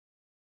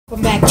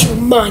Welcome back to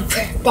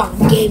Minecraft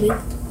Bomb Gaming.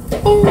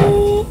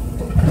 Oh.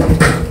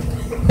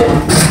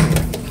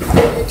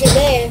 And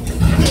today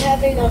we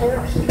have another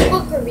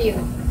book review.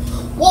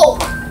 Whoa!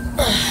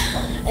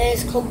 And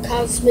it's called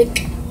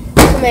Cosmic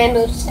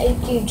Commandos.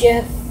 Thank you,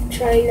 Jeff.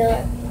 Try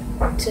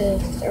not to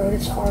throw it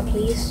as far,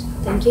 please.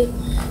 Thank you.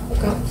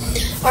 Okay.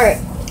 Alright.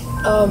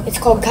 It's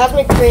called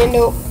Cosmic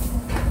Commando.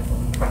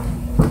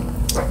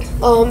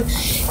 It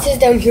says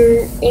down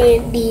here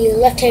in the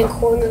left-hand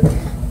corner,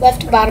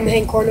 left bottom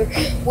hand corner,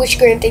 which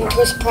granting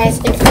twist prize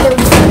and other.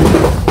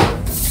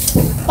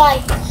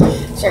 Bye.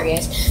 Sorry,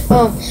 guys.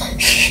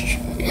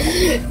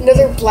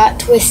 Another plot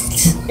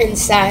twists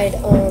inside.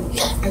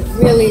 I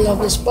really love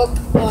this book.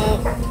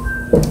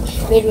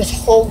 Made with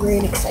whole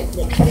grain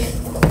excitement.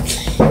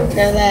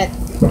 Now that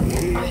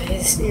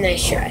is a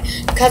nice try.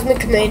 Cosmic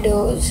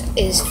Commandos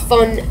is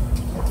fun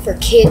for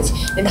kids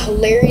and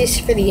hilarious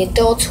for the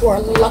adults who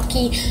are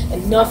lucky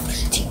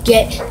enough to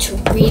get to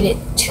read it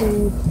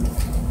to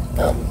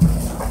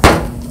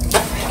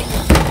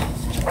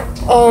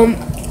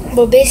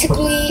but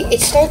basically it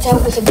starts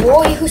out with a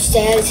boy who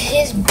says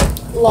his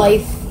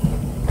life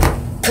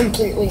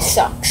completely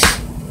sucks.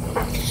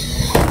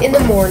 In the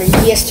morning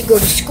he has to go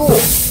to school,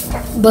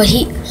 but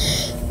he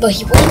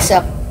wakes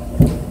up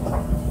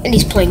and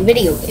he's playing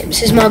video games.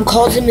 His mom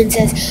calls him and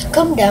says,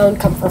 come down,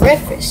 come for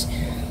breakfast.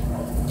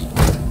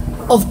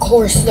 Of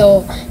course,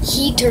 though,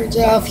 he turns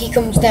it off, he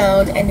comes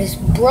down, and his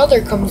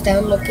brother comes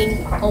down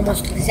looking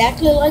almost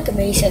exactly like him,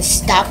 and he says,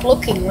 stop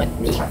looking like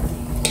me.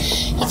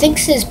 He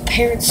thinks his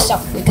parents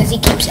suck because he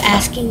keeps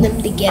asking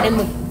them to get him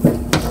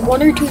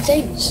one or two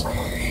things,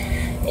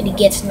 and he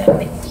gets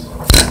nothing.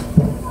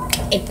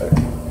 A bird.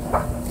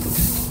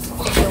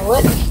 You know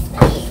what?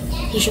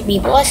 He should be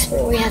blessed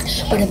for what he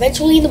has, but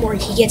eventually in the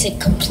morning he gets a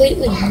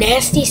completely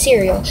nasty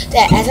cereal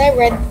that, as I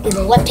read in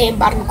the left-hand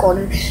bottom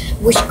corner,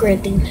 wish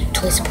granting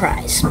twist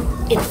prize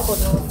in the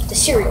corner of the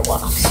cereal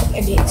box,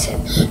 and it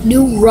said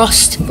new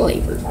rust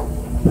flavor.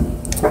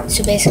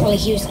 So basically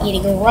he was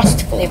eating a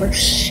rust flavor,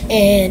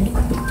 and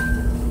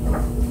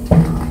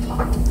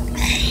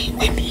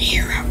I'm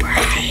here,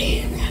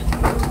 Brian.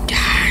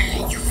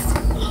 Die, you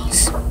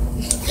fools.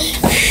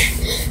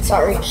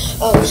 Sorry.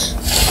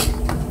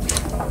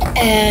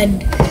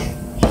 And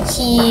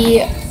he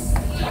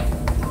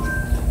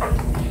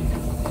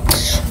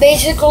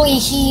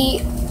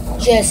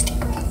just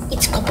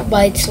eats a couple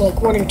bites, like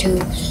one or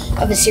two,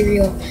 of a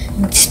cereal,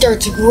 and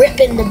starts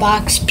ripping the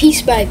box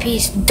piece by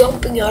piece,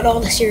 dumping out all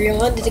the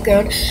cereal onto the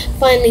ground,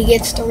 finally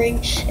gets the ring,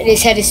 and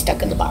his head is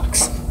stuck in the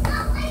box.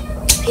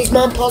 His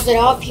mom pulls it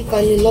off, he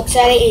finally looks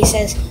at it, and he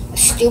says, a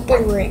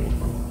stupid ring.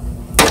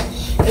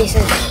 And he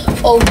says,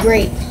 oh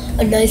great,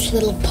 a nice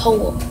little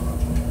poem.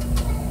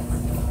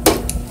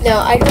 No,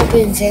 I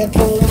didn't say the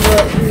poem,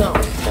 but no.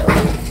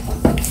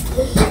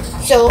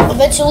 So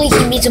eventually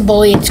he meets a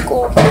bully at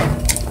school.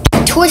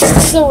 He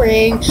twists the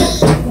ring.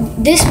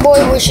 This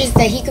boy wishes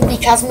that he could be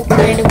Cosmic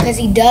Commando because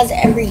he does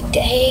every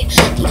day.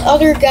 The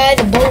other guy,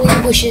 the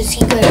bully, wishes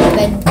he could have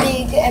been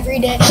big every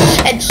day.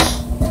 And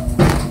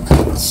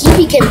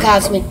he became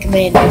Cosmic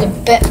Commando.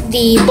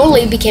 The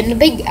bully became the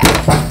big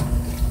guy.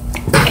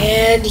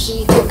 And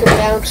he took him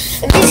down.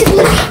 And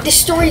basically, this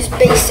story is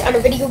based on a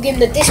video game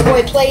that this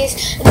boy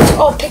plays, and it's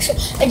all pixel,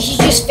 and he's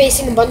just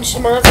facing a bunch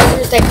of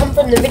monsters that come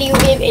from the video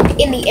game, and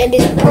in the end,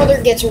 his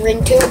brother gets a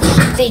ring too.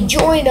 They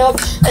join up,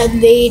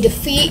 and they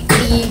defeat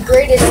the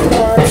greatest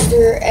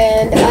monster,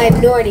 and I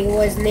have no idea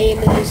what his name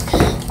is.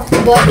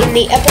 But in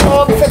the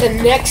epilogue for the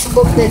next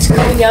book that's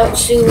coming out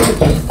soon,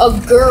 a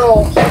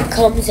girl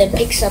comes and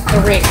picks up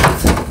the ring.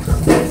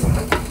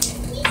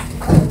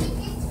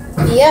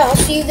 Yeah, I'll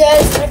see you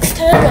guys next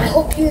time. I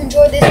hope you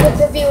enjoyed this book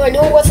review. I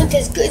know it wasn't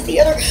as good as the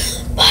other,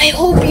 but I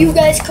hope you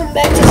guys come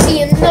back to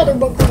see another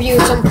book review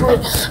at some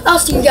point. I'll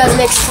see you guys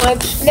next time,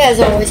 and as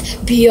always,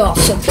 be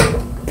awesome.